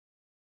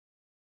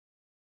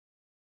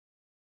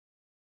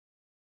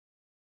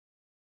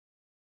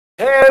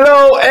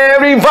Hello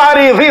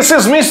everybody, this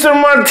is Mr.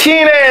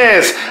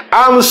 Martinez.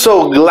 I'm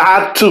so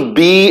glad to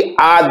be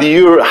at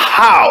your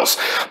house.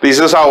 This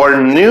is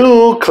our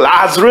new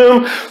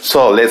classroom,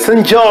 so let's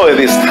enjoy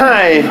this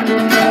time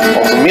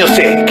of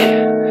music.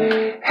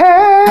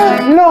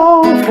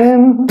 Hello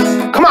friends,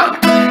 come on.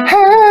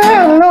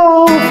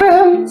 Hello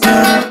friends,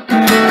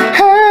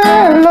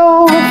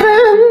 hello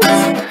friends.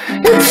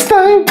 It's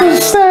time to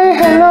say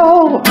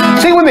hello.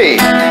 Sing with me.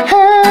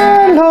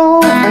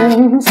 Hello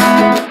friends.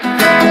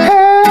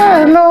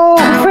 Hello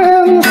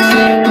friends,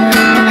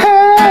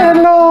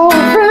 hello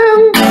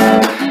friends,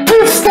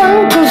 it's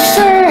time to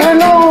say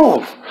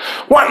hello.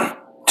 1,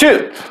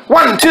 2,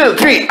 1, 2,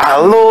 3.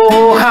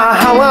 Aloha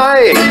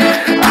Hawaii,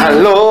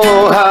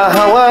 aloha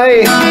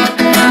Hawaii.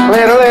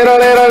 Little, little,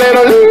 little,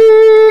 little,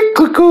 lee,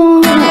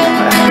 cuckoo.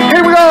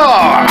 Here we go.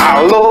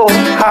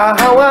 Aloha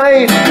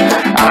Hawaii,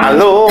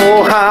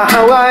 aloha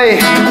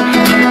Hawaii.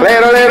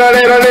 Little, little,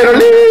 little, little,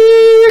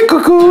 lee,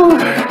 cuckoo.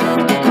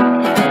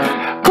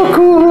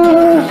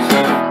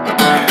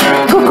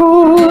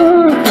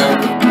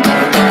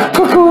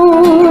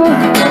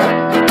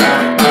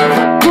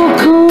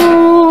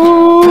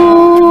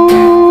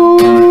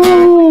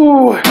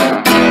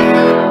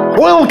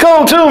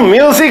 Welcome to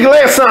music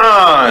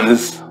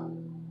lessons.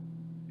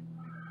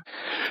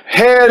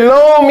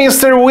 Hello,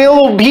 Mr.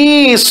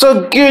 Willoughby.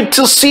 So good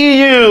to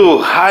see you.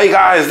 Hi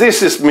guys,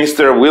 this is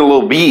Mr.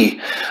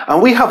 Willoughby,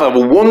 and we have a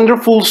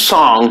wonderful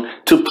song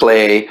to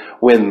play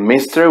with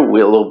Mr.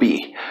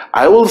 Willoughby.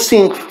 I will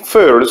sing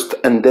first,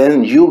 and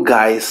then you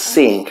guys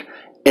sing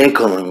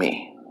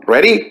economy.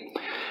 Ready?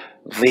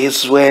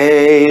 This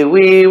way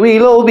we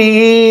will all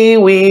be,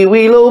 we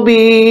will all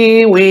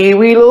be, we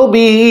will all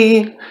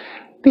be.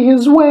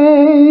 This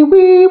way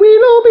we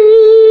will all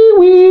be,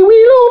 we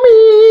will all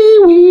be,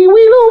 we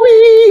will all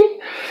be.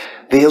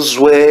 This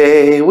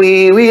way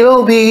we will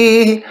all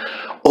be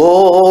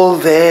all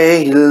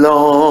day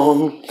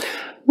long.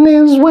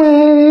 This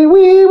way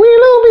we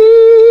will all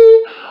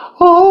be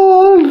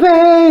all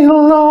day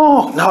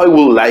long. Now I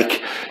would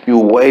like you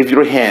wave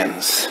your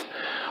hands.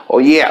 Oh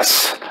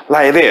yes,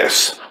 like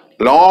this.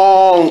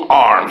 Long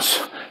arms,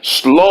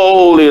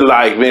 slowly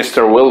like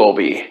Mr.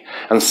 Willoughby.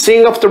 And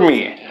sing after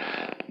me.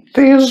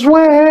 This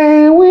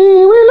way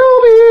we will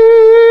all be,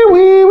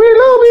 we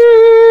will all be,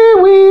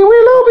 we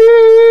will all be.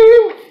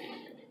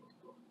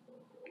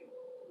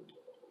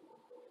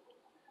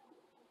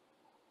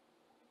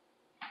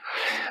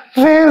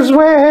 This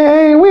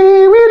way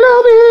we will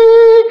all be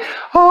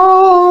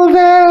all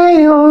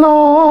day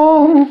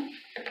long.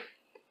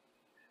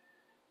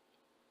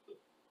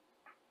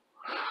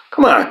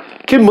 Come on,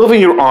 keep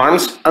moving your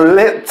arms and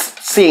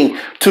let's sing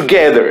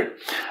together.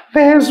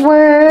 This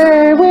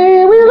way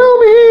we will all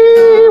be,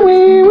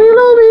 we will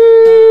all be,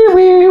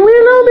 we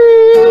will all be.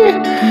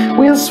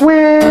 This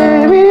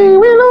way we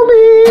will all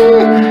be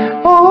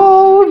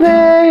all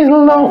day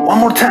long. One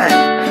more time.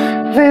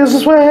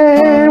 This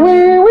way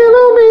we will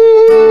all be,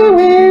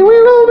 we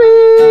will all be,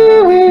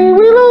 we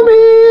will all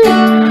be.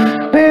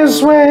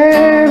 This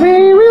way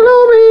we will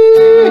all be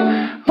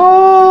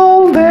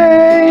all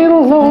day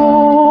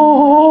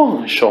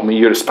long. Show me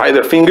your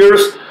spider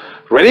fingers.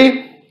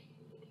 Ready?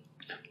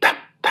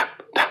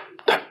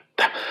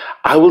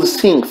 I will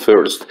sing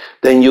first,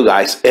 then you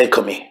guys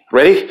echo me.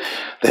 Ready?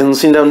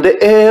 Dancing down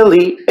the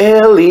alley,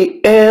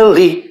 alley,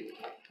 alley.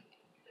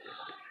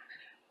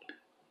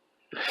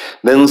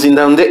 Dancing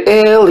down the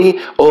alley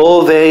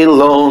all day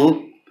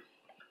long.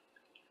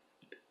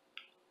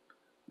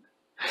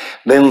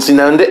 Dancing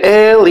down the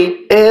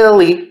alley,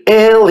 alley,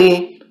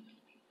 alley.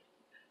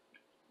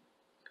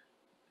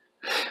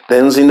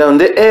 Dancing down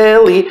the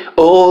alley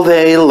all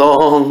day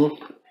long.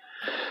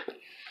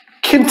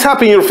 Keep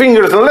tapping your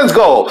fingers and let's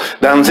go.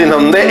 Dancing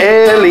on the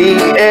alley,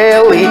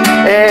 alley,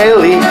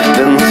 alley.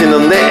 Dancing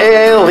on the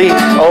alley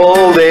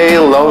all day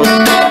long.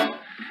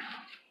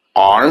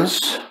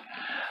 Arms.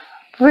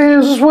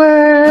 This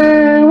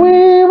way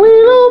we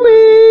will all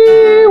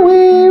be,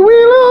 we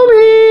will all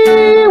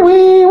be,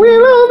 we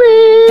will all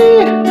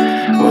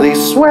be.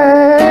 This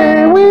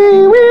way we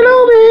will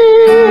all be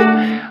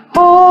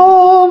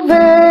all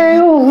day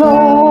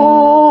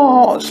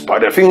long.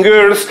 Spider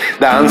fingers.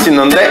 Dancing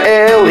on the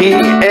alley,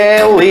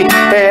 alley,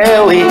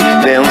 alley.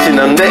 Dancing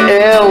on the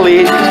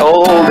alley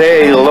all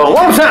day long.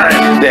 One more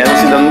time.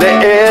 Dancing on the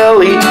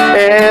alley,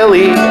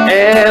 alley,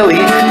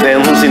 alley.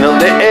 Dancing on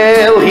the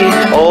alley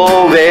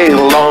all day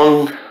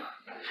long.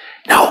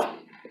 Now,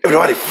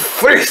 everybody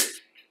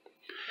first.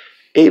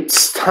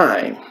 It's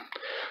time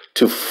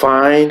to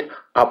find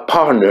a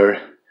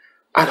partner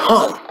at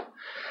home.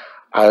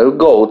 I'll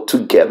go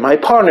to get my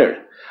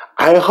partner.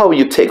 I hope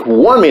you take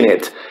 1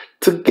 minute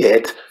to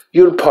get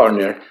your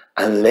partner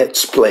and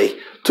let's play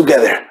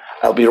together.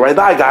 I'll be right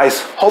back,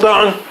 guys. Hold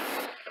on.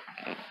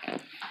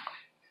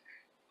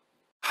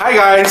 Hi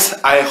guys,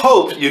 I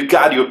hope you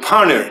got your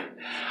partner.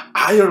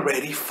 I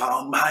already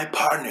found my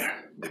partner,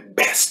 the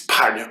best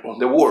partner on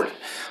the world.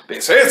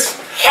 This is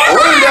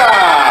Linda,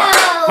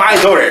 my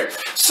daughter.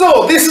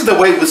 So this is the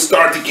way we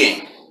start the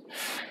game.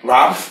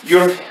 Grab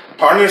your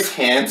partner's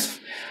hands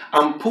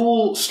and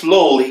pull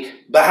slowly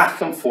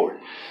back and forth,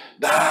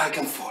 back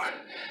and forth,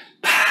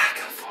 back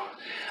and forth.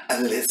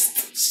 And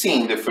let's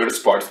sing the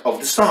first part of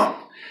the song.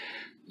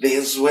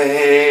 This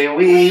way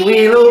we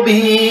will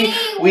be,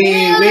 we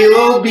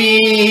will be,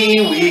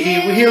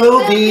 we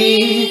will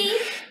be.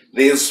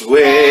 This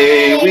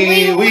way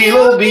we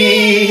will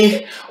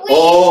be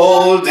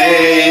all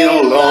day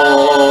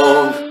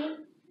long.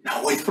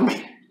 Now wait for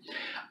me.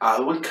 I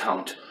will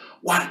count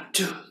 1,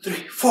 2, 3,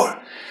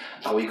 4.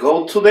 And we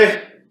go to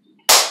the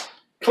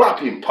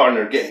clapping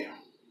partner game.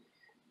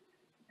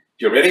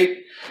 You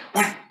ready?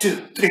 1,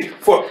 2, 3,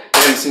 4.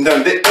 Dancing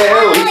down the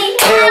alley,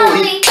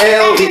 alley,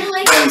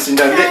 alley. Dancing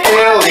down the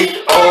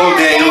alley all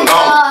day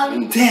long.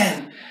 And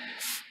then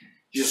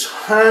just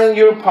hang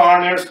your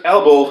partner's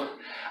elbow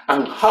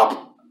and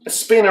hop,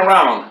 spin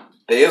around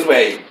this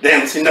way.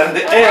 Dancing down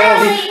the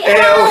alley,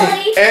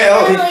 alley,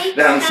 alley.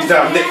 Dancing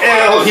down the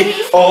alley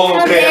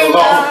all day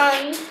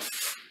long.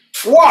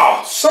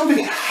 Wow,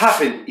 something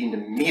happened in the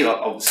middle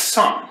of the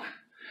song.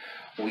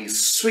 We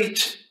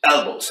switch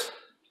elbows.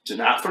 Do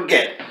not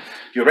forget.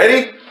 You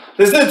ready?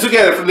 Let's do it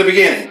together from the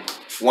beginning.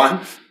 1,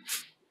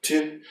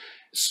 2,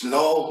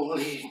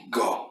 slowly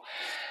go.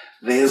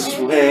 This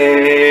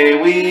way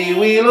we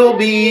will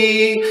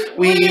be,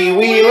 we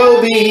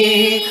will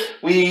be,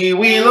 we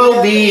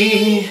will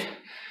be.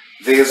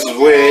 This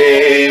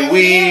way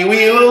we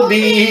will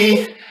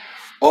be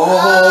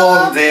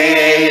all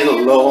day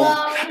long.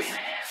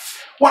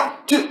 1,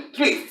 2,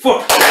 3,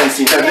 4.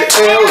 Dancing down the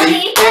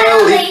alley,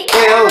 alley,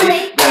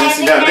 alley.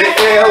 Dancing down the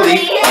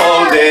alley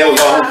all day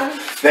long.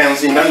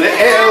 Dancing down the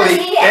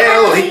alley,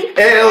 alley,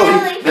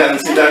 alley.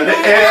 Dancing down the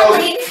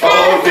alley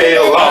all day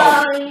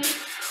long.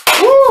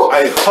 Woo!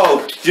 I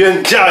hope you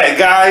enjoy it,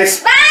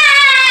 guys.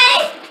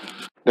 Bye!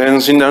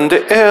 Dancing down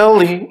the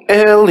alley,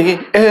 alley,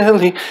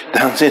 alley.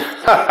 Dancing.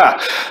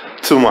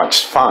 Too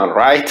much fun,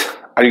 right?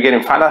 Are you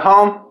getting fun at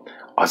home?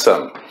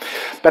 Awesome.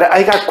 But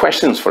I got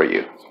questions for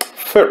you.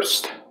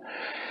 First,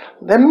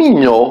 let me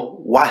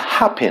know what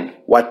happened,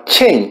 what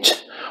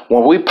changed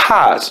when we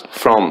pass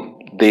from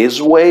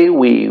this way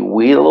we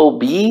will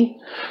be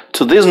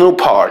to this new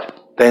part,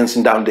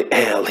 dancing down the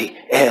alley,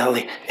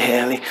 alley,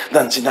 alley,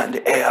 dancing down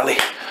the alley.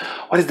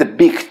 What is the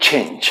big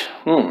change?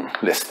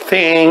 Let's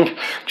think.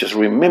 Just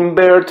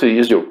remember to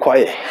use your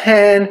quiet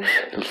hand.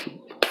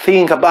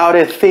 Think about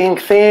it,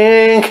 think.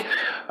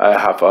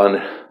 Have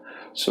fun.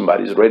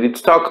 Somebody's ready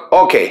to talk.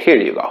 Okay, here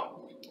you go.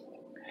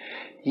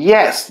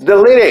 Yes, the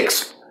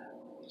lyrics.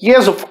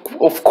 Yes,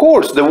 of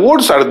course, the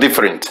words are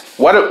different.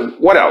 What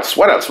else?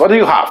 What do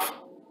you have?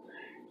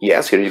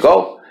 Yes, here you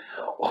go.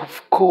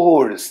 Of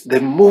course,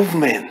 the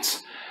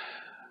movements.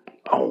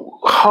 Oh,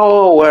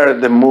 how were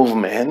the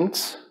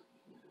movements?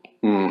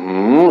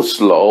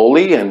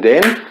 Slowly and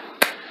then.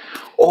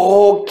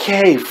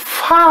 Okay,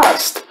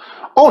 fast.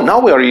 Oh, now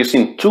we are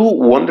using two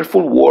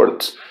wonderful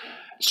words.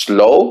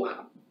 Slow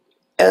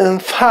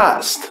and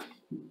fast.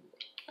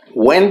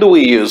 When do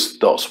we use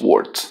those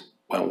words?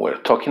 When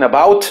we're talking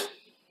about?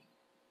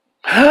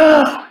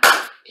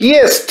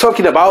 Yes,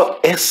 talking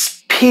about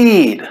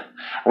speed.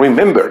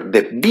 Remember,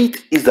 the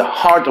beat is the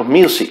heart of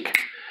music.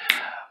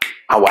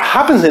 And what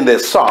happens in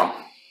this song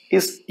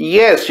is,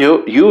 yes,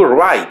 you're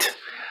right.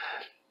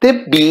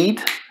 The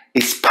beat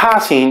is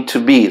passing to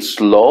be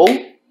slow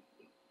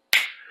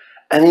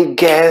and it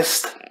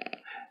gets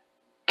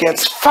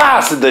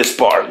fast at this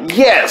part.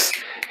 Yes,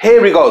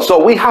 here we go.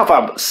 So we have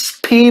a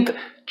speed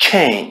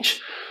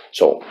change.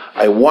 So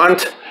I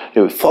want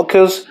you to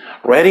focus,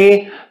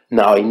 ready?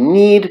 Now I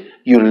need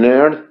you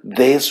learn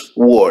this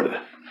word.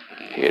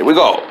 Here we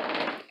go.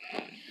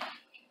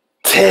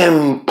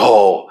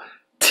 Tempo.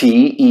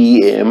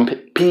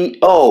 T-E-M-P-O.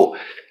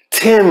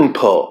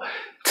 Tempo.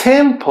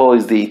 Tempo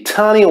is the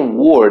Italian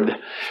word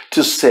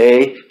to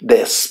say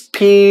the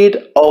speed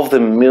of the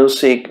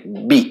music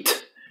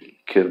beat.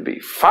 It could be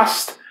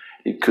fast,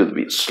 it could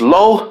be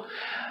slow,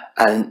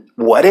 and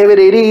whatever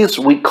it is,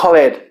 we call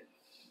it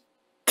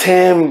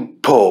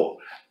tempo,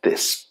 the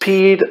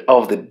speed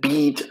of the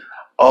beat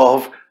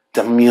of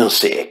the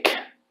music.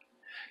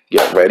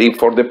 Get ready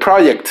for the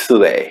project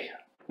today.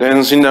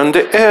 Dancing down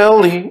the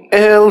alley,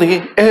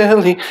 alley,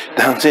 alley,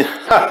 dancing.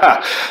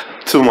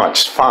 Too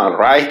much fun,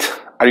 right?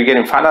 Are you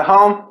getting fun at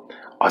home?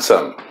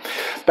 Awesome.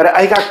 But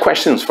I got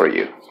questions for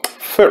you.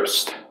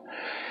 First,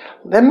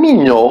 let me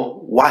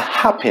know what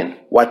happened,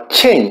 what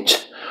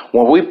changed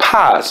when we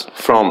pass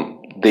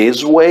from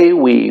this way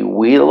we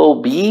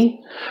will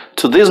be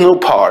to this new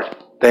part,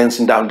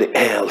 dancing down the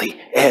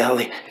alley,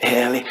 alley,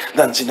 alley,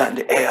 dancing down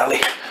the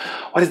alley.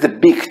 What is the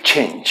big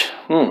change?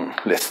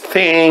 Let's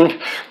think.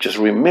 Just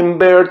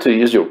remember to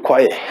use your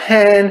quiet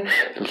hand.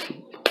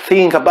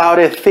 Think about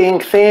it,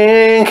 think.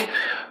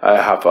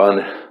 Have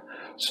fun.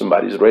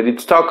 Somebody's ready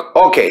to talk.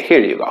 Okay, here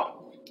you go.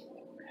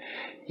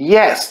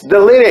 Yes, the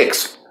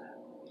lyrics.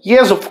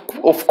 Yes,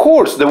 of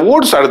course, the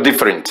words are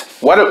different.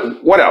 What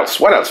else?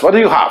 What do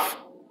you have?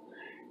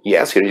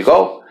 Yes, here you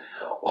go.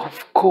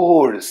 Of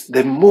course,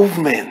 the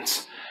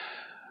movements.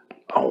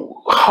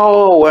 Oh,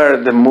 how were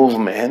the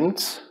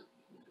movements?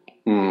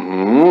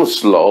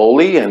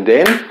 Slowly and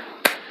then.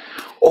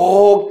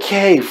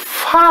 Okay,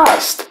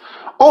 fast.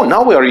 Oh,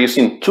 now we are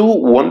using two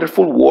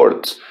wonderful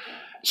words,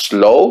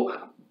 slow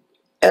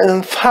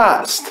and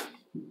fast.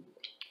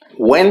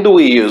 When do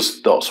we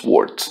use those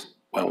words?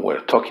 When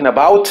we're talking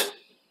about,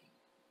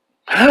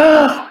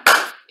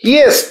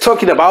 yes,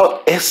 talking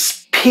about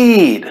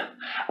speed.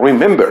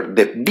 Remember,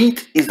 the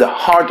beat is the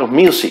heart of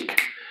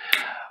music.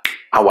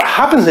 And what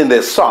happens in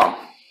this song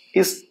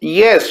is,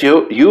 yes,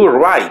 you're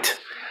right.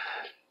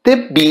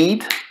 The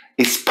beat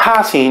is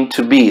passing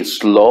to be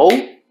slow,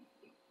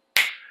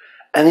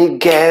 and it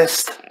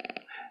gets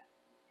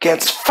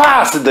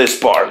fast at this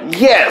part.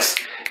 Yes,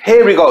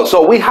 here we go.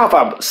 So we have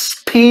a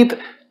speed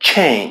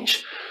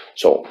change.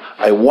 So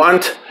I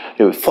want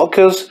you to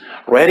focus,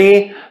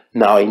 ready?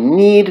 Now I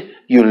need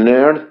you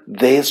learn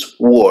this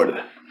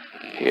word.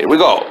 Here we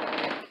go.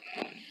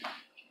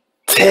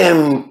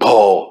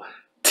 Tempo.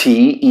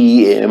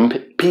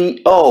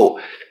 T-E-M-P-O.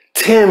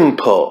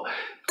 Tempo.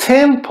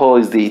 Tempo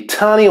is the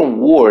Italian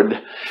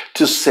word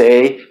to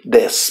say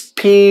the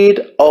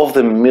speed of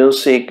the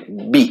music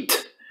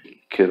beat.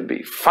 It could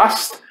be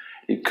fast,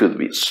 it could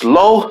be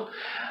slow,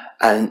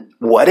 and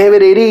whatever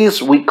it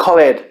is, we call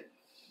it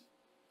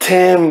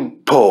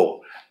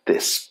tempo, the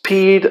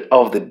speed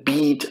of the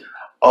beat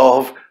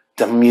of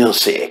the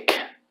music.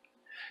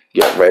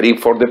 Get ready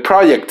for the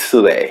project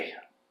today.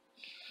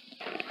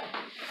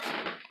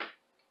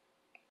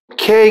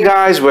 Okay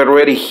guys, we're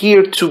ready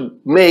here to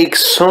make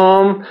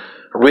some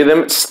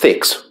rhythm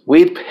sticks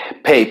with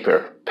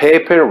paper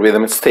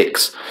rhythm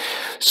sticks.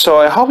 So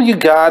I hope you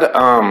got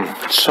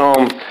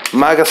some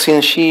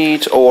magazine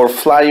sheets or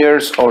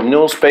flyers or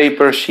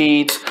newspaper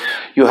sheets.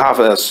 You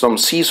have some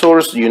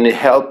scissors. You need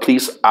help,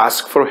 please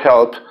ask for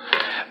help.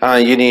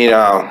 You need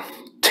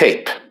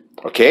tape.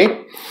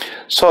 Okay,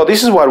 so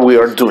this is what we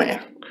are doing.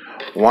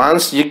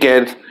 Once you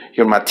get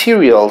your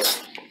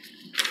materials,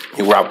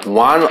 you grab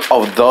one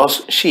of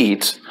those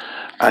sheets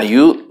and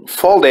you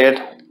fold it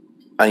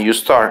and you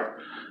start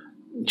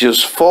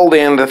just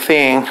folding the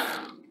thing,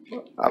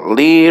 a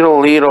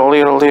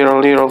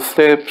little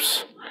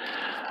flips.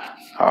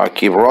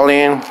 Keep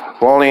rolling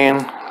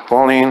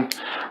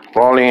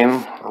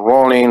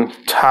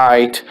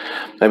tight.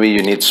 Maybe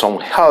you need some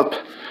help.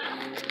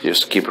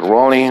 Just keep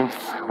rolling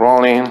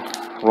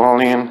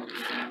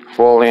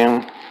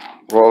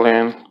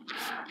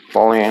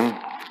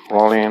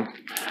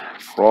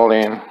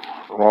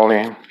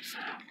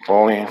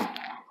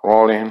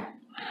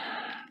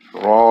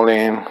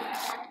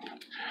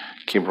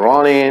keep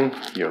rolling,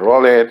 you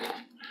roll it,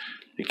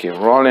 you keep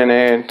rolling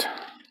it,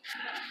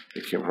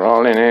 you keep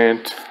rolling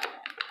it.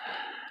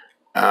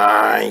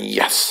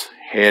 Yes,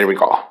 here we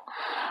go.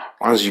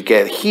 Once you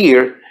get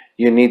here,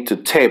 you need to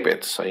tape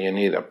it. So you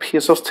need a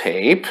piece of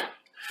tape.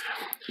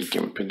 You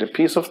can put the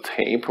piece of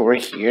tape over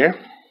here,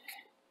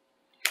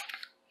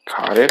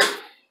 cut it,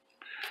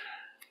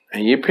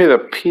 and you put a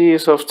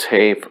piece of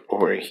tape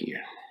over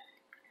here.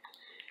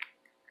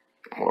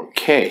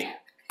 Okay.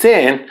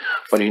 Then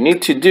what you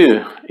need to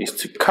do is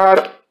to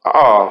cut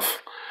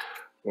off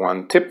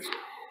one tip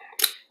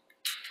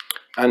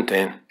and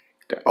then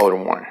the other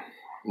one.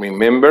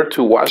 Remember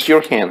to wash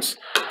your hands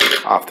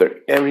after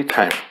every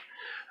time.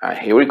 And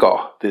here we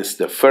go. This is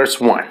the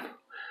first one.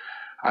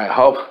 I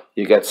hope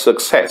you get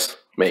success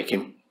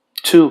making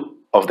two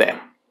of them.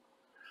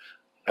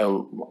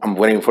 I'm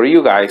waiting for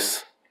you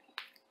guys.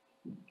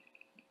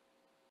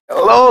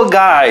 Hello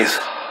guys,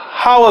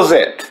 how was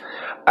it?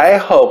 I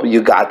hope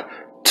you got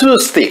two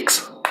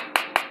sticks.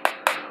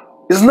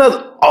 Isn't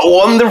that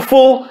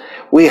wonderful?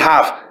 We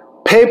have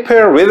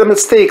paper rhythm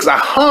sticks at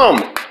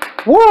home.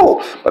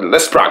 Whoa! But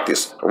let's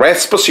practice.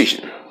 Rest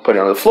position. Put it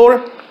on the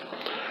floor.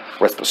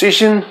 Rest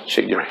position.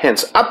 Shake your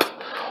hands up,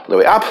 all the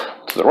way up,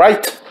 to the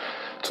right,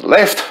 to the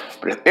left.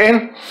 Breathe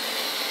in.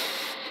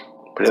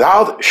 Breathe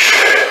out.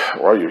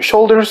 Roll your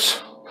shoulders.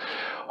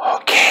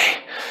 Okay.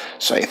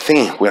 So I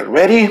think we're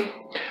ready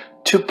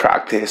to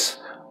practice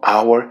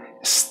our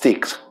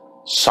sticks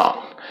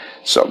song.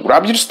 So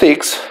grab your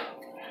sticks,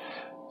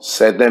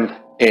 set them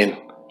in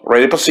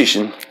ready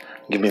position.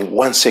 Give me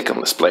 1 second,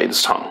 let's play the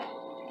song.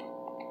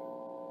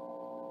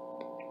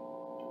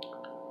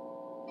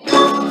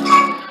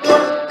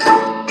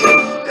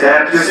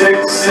 Tap your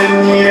sticks in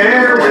the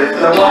air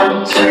with the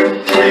 1,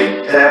 2,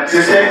 3. Tap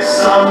your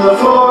sticks on the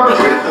floor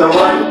with the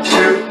 1,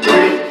 2,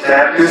 3.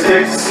 Tap your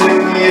sticks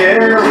in the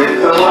air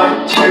with the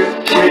 1,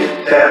 2,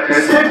 3. Tap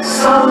your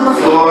sticks on the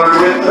floor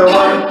with the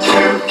 1,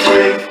 2, 3.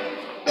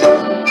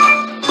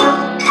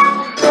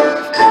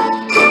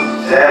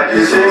 Tap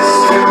your sticks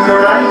to the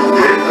right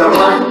with the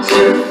 1,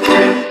 2, 3.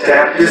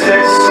 Tap your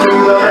sticks to the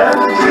left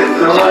with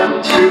the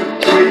 1,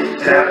 2, 3.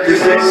 Tap your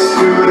sticks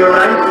to the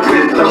right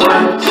with the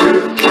 1,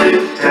 2,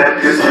 3.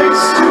 Tap your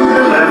sticks to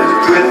the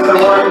left with the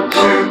 1,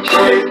 2,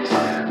 3.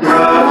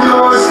 Rub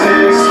your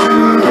sticks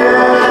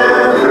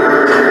together.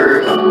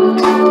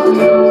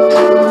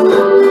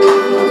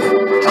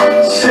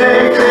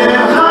 Shake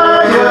them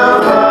high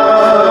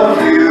above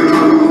you.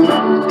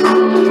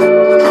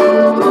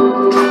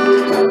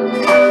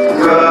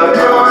 Rub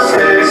your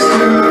sticks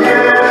together.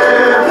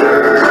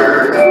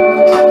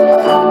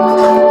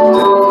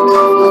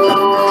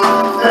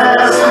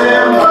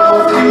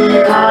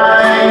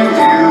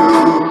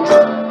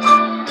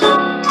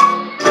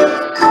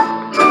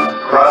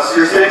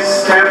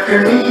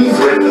 your knees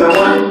with the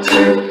 1,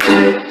 2,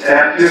 3.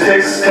 Tap your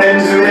sticks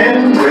end to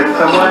end with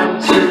the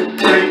 1, 2,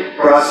 3.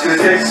 Cross your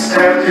sticks,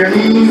 tap your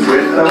knees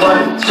with the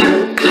 1,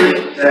 2,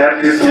 3.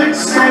 Tap your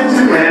sticks end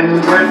to end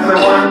with the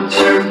 1,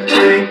 2,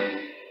 3.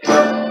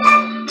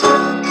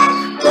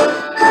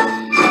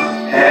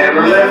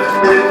 Hammer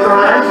left with the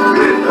right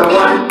with the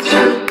 1,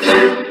 2,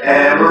 3.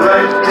 Hammer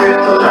right with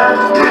the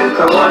left with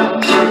the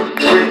 1, 2,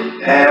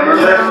 3. Hammer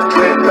left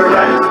with the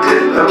right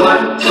with the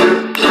 1,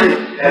 2,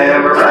 3.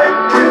 Hammer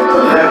right with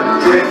the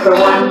left with the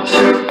 1,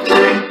 2,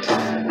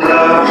 3.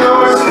 Rub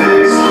your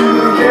sticks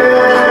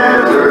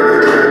together.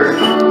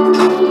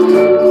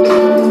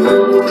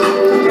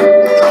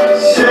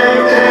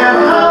 Shake them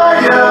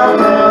high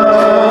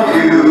above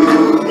you.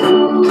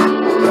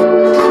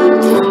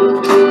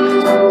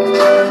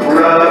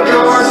 Rub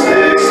your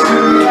sticks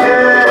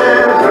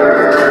together.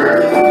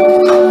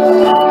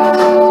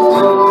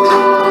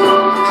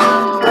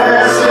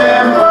 Pass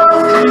them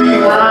both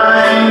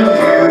behind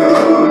you.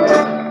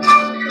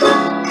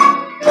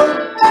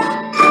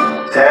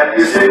 Tap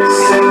your sticks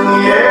in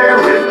the air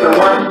with the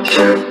 1,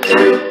 2,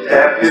 3.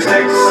 Tap your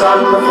sticks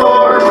on the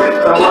floor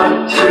with the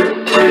 1,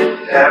 2,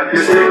 3. Tap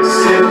your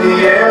sticks in the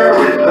air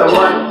with the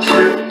 1,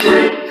 2,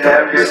 3.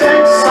 Tap your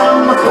sticks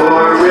on the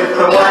floor with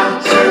the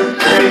 1, 2,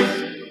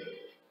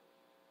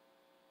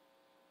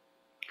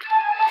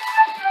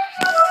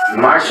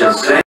 3. March and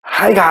sing.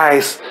 Hi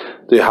guys,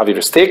 do you have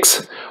your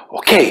sticks?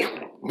 Okay,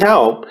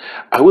 now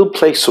I will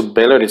play some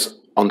melodies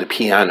on the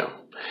piano.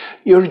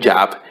 Your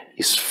job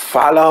is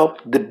follow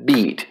the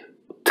beat,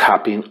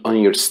 tapping on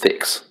your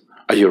sticks.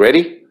 Are you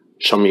ready?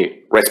 Show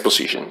me rest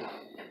position.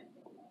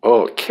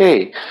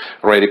 Okay,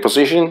 ready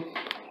position?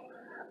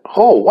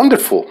 Oh,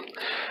 wonderful.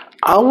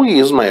 I will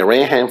use my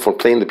right hand for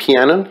playing the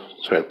piano,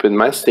 so I put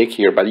my stick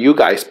here, but you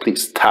guys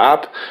please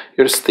tap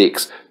your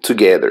sticks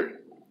together.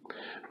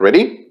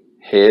 Ready?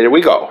 Here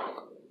we go.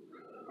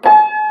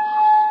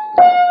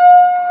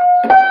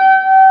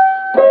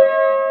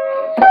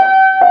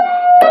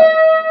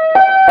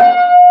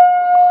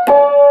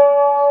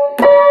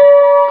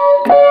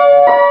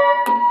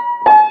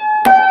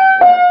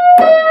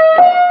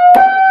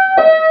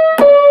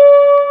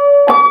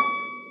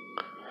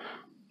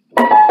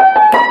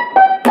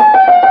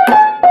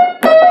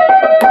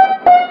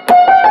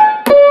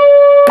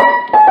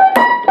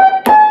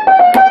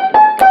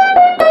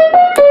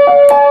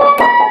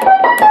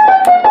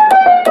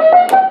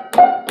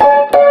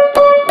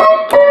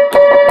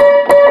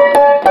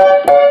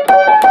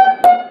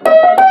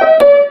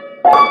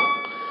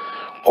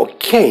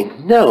 Okay,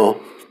 now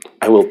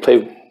I will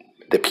play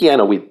the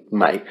piano with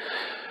my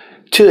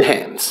two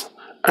hands.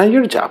 And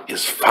your job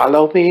is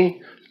follow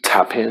me,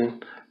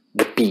 tapping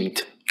the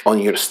beat on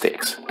your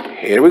sticks.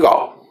 Here we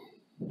go.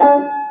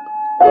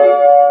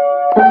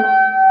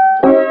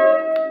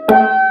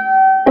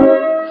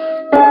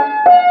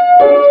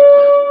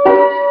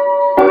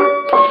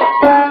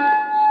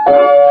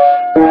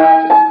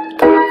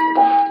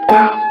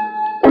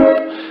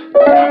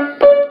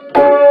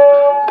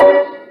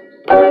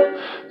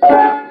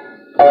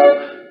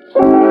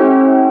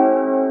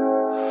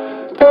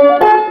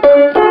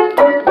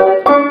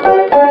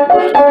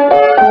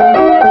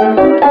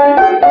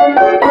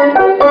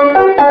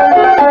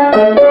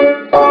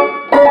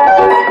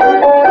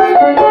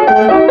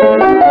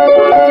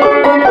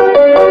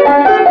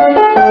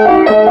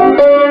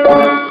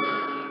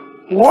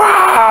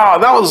 Wow,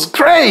 that was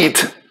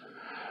great!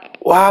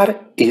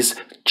 What is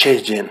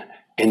changing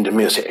in the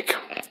music?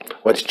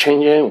 What is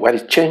changing? What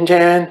is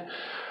changing?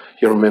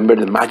 You remember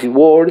the magic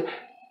word?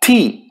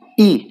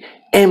 T-E-M-P-O.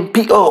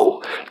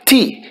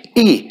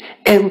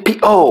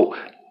 T-E-M-P-O.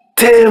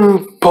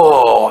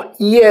 Tempo.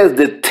 Yes,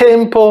 the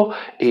tempo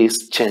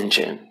is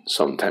changing.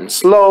 Sometimes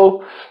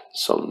slow,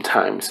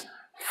 sometimes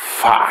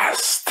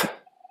fast.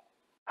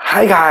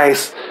 Hi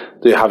guys,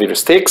 do you have your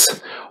sticks?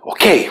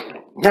 Okay,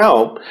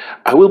 now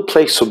I will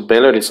play some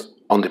melodies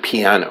on the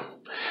piano.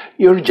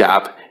 Your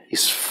job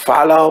is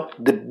follow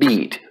the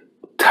beat,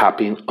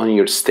 tapping on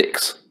your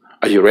sticks.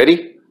 Are you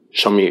ready?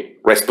 Show me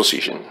rest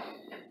position.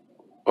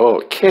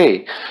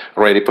 Okay,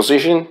 ready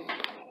position?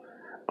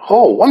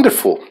 Oh,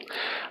 wonderful.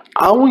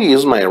 I will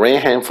use my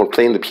right hand for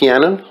playing the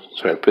piano,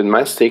 so I put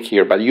my stick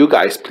here, but you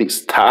guys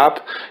please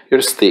tap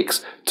your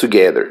sticks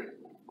together.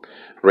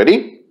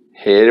 Ready?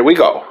 Here we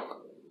go.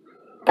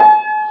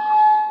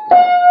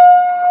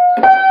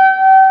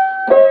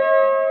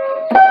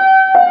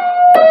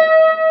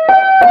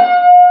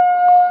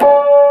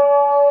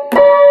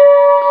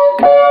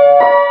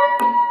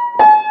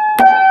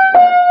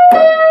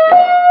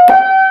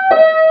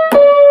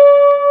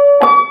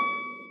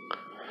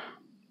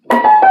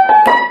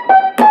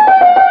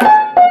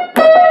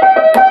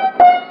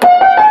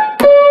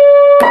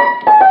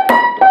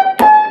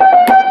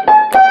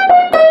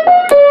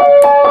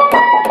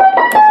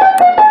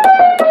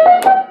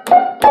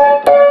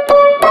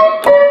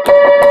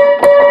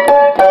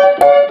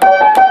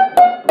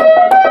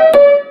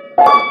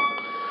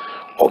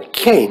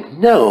 Okay,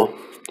 now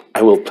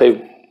I will play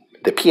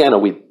the piano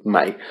with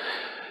my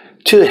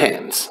two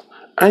hands.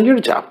 And your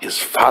job is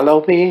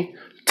follow me,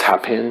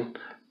 tapping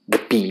the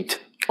beat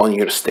on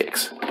your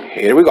sticks.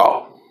 Here we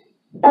go.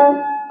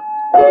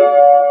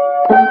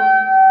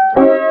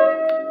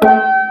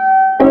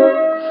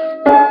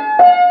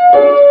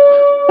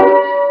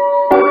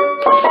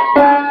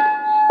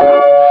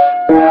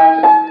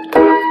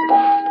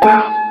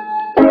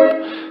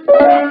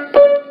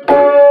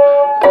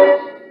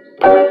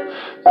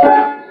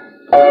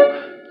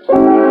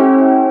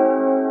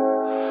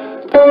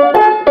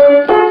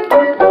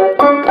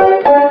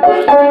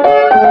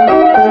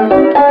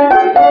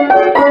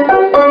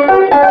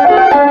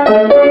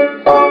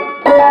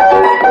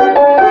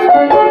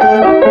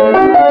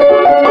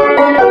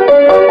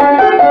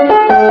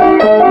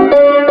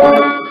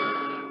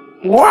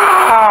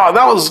 Wow,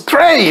 that was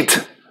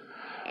great!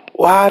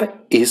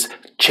 What is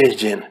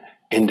changing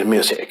in the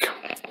music?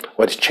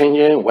 What is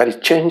changing? What is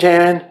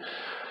changing?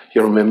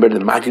 You remember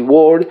the magic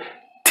word?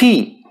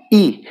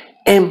 T-E-M-P-O.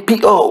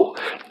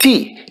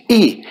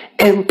 T-E-M-P-O.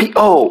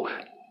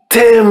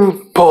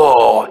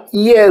 Tempo.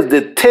 Yes,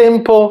 the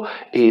tempo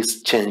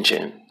is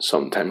changing.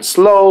 Sometimes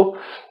slow,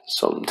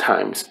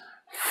 sometimes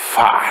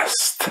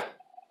fast.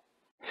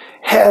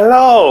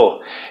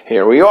 Hello,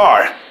 here we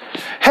are.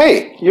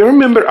 Hey, you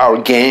remember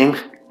our game,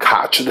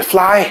 Catch the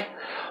Fly?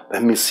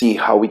 Let me see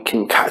how we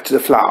can catch the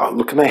fly.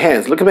 Look at my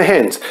hands, look at my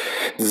hands.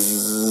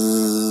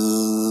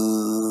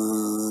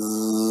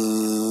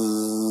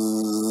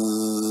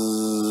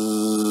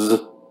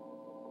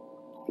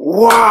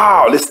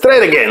 Wow, let's try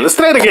it again, let's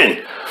try it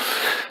again.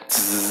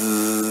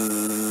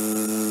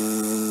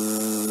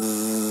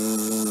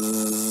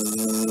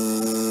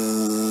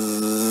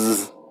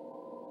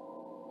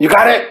 You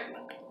got it?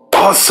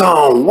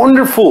 Awesome,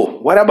 wonderful.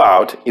 What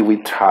about if we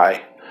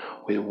try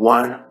with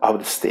one of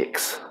the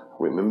sticks?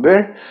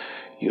 Remember,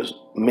 you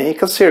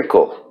make a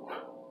circle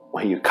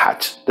when you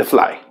catch the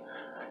fly.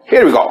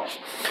 Here we go.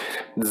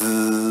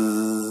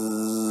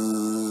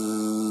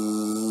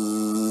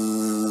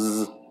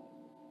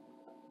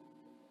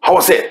 How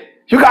was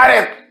it? You got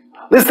it?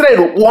 Let's try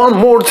it one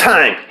more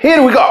time.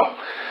 Here we go.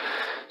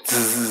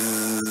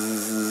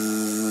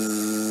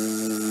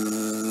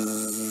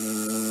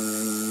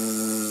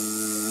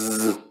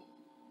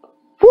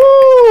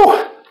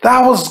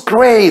 That was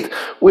great.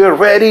 We're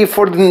ready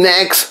for the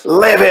next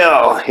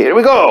level. Here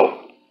we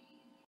go.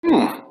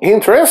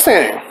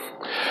 Interesting.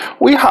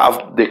 We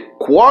have the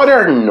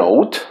quarter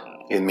note.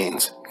 It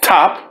means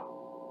tap,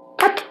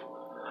 tap.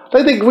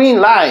 Like the green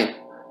light.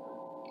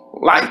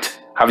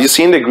 Have you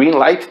seen the green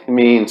light? It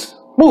means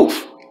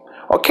move.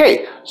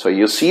 Okay, so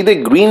you see the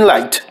green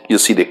light. You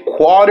see the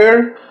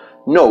quarter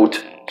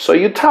note. So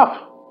you tap,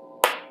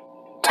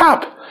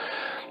 tap.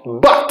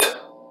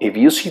 But if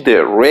you see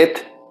the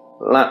red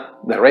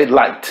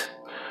light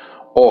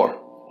or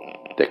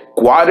the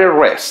quarter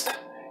rest,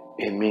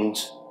 it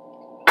means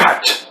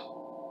catch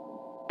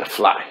the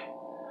fly.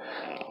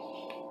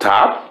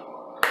 Tap,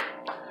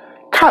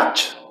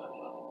 catch,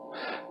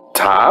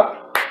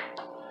 tap,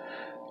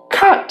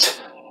 catch.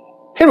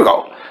 Here we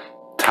go.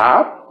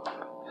 Tap,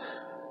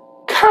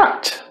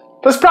 catch.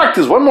 Let's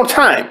practice one more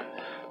time.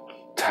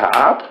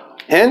 Tap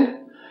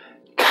and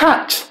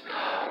catch.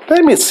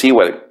 Let me see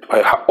what I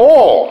have.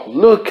 Oh,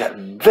 look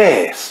at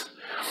this.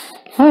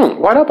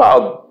 What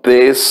about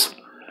this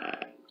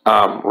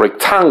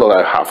rectangle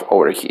I have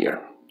over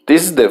here?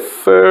 This is the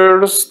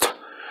first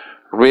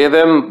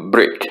rhythm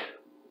brick.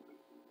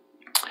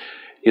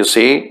 You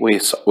see,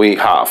 we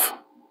have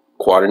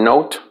quarter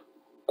note,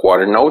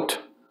 quarter note,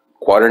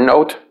 quarter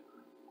note,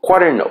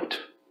 quarter note.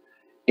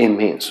 It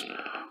means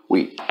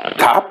we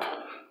tap,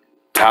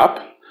 tap,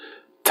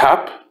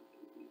 tap,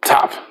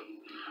 tap.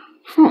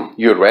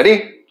 You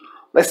ready?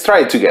 Let's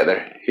try it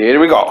together. Here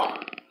we go.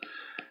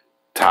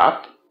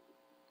 Tap,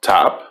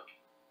 tap,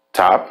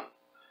 tap,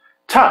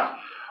 tap.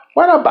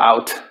 What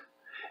about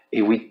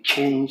if we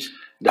change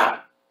the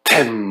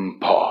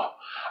tempo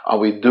and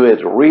we do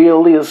it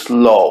really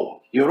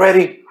slow? You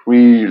ready?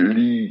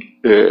 Really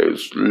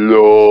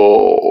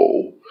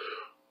slow.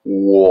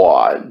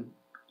 1,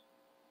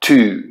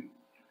 2,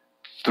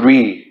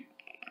 3,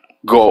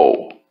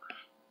 go.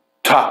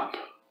 Tap,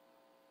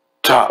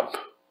 tap,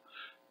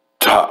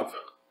 tap,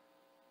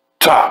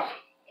 tap.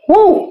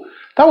 Woo!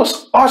 That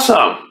was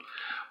awesome.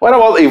 What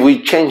about if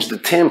we change the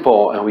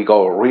tempo and we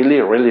go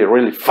really, really,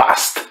 really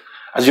fast?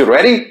 Are you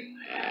ready?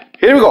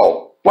 Here we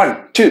go.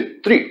 1, 2,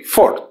 3,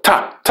 4.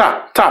 Tap,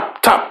 tap,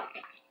 tap, tap.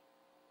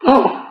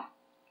 Oh,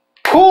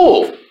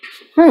 cool.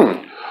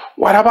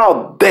 What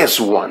about this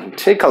one?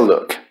 Take a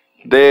look.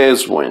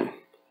 This one.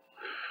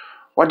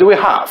 What do we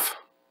have?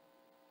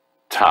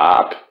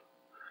 Tap,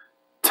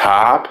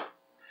 tap,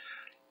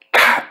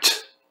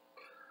 catch,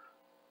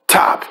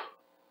 tap.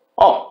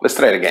 Oh, let's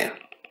try it again.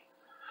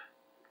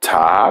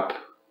 Tap,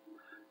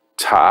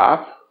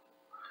 tap,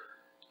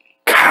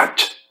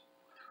 catch,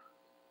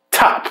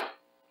 tap.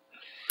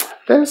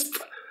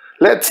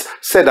 Let's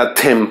set a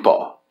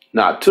tempo.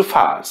 Not too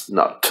fast,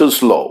 not too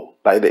slow.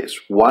 Like this.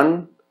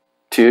 1,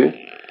 2,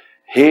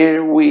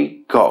 here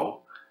we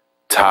go.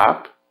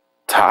 Tap,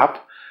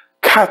 tap,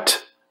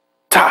 cut,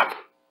 tap.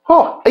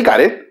 Oh, I got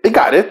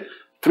it.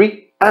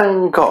 3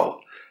 and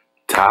go.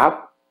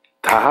 Tap,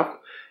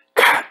 tap,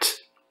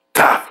 cat,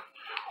 tap.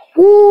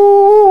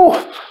 Woo!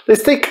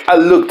 Let's take a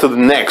look to the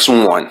next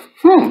one.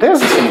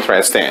 This is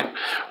interesting.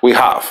 We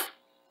have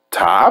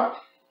tap.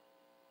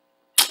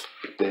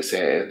 This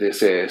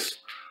is,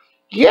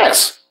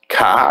 yes,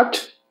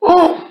 cat.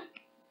 Oh,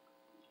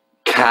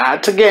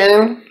 cat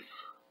again.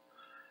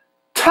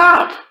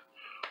 Tap.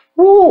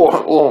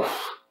 Oh,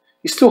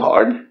 it's too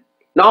hard.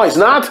 No, it's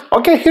not.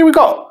 Okay, here we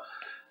go.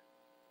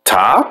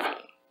 Tap,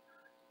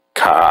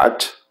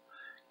 cat,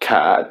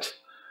 cat,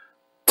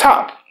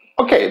 tap.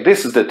 Okay,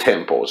 this is the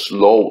tempo,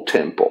 slow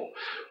tempo.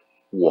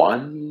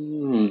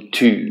 1,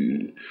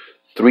 2,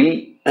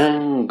 3,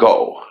 and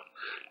go.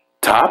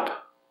 Tap,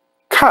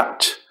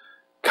 cat,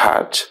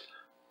 cat,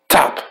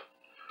 tap.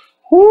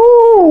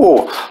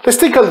 Woo! Let's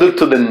take a look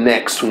to the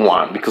next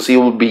one because it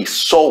will be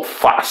so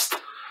fast.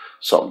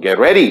 So get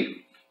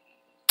ready.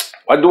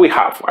 What do we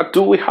have? What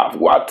do we have?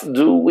 What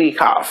do we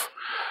have?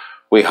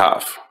 We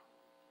have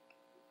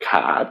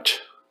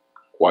cat,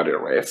 quarter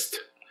rest,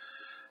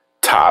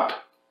 tap,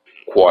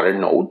 quarter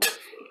note,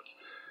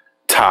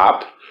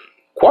 tap,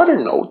 quarter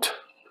note,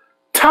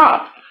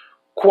 tap,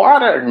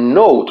 quarter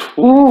note.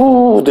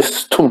 Ooh, this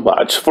is too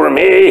much for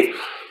me.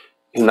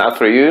 It's not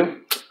for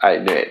you? I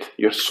did it.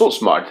 You're so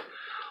smart.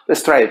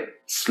 Let's try it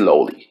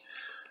slowly.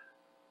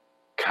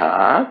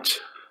 Cat,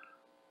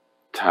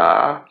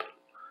 tap,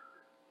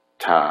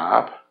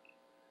 tap,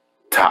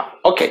 tap.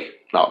 Okay,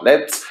 now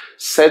let's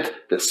set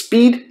the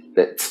speed,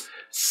 let's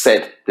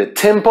set the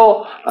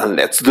tempo, and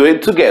let's do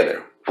it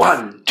together.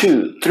 1,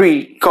 2,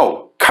 3,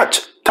 go.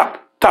 Catch,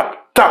 tap,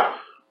 tap, tap.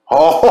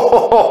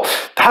 Oh,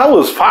 that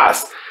was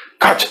fast.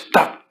 Catch,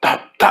 tap,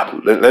 tap, tap.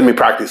 Let me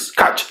practice.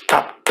 Catch,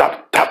 tap,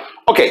 tap, tap.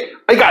 Okay,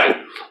 I got it.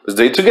 Let's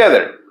do it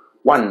together.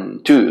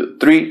 1, 2,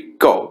 3,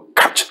 go.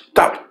 Catch,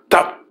 tap,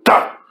 tap,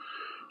 tap.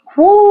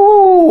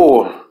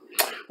 Woo!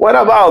 What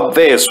about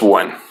this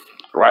one?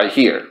 Right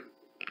here.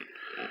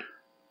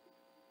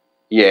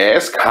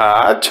 Yes,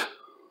 catch.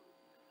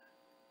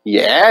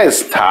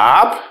 Yes,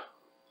 tap.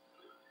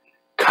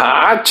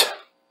 Catch.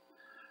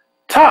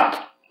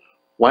 Tap.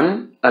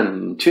 1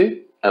 and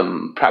 2,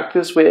 and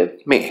practice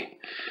with me.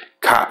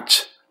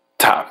 Catch,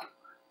 tap,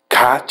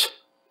 catch,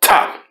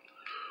 tap.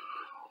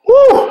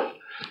 Woo!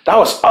 That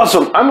was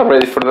awesome. I'm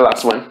ready for the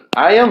last one.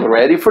 I am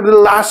ready for the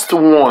last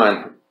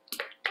one.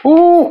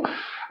 Woo!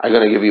 I'm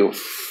gonna give you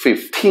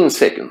 15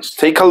 seconds.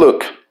 Take a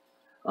look,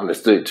 and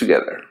let's do it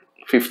together.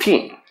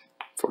 15,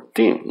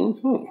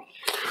 14.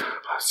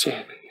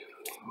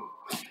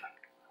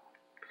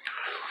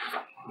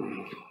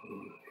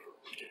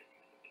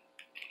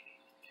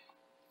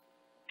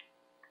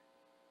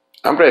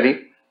 I'm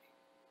ready.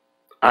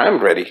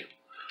 I'm ready.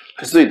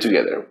 Let's do it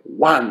together.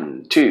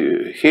 1,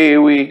 2,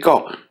 here we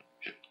go.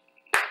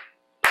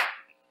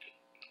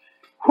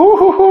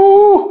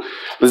 Woo-hoo-hoo.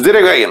 Let's do it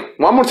again.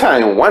 One more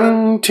time.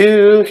 1,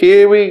 2,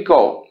 here we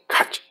go.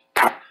 Catch,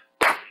 tap,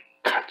 tap,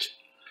 catch.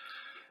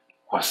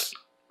 Was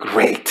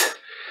great.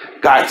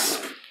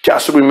 Guys,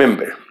 just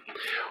remember,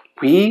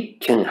 we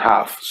can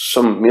have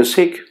some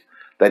music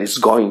that is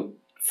going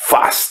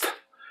fast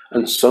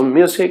and some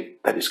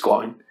music that is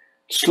going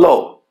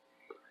slow.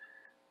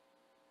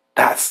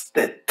 That's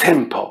the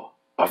tempo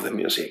of the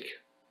music.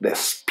 The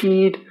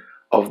speed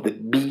of the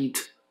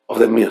beat of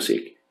the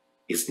music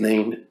is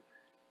named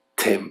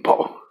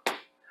tempo.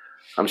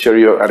 I'm sure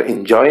you are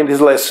enjoying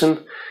this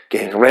lesson.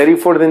 Getting ready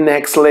for the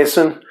next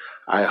lesson.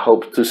 I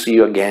hope to see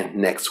you again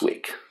next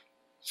week.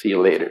 See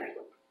you later.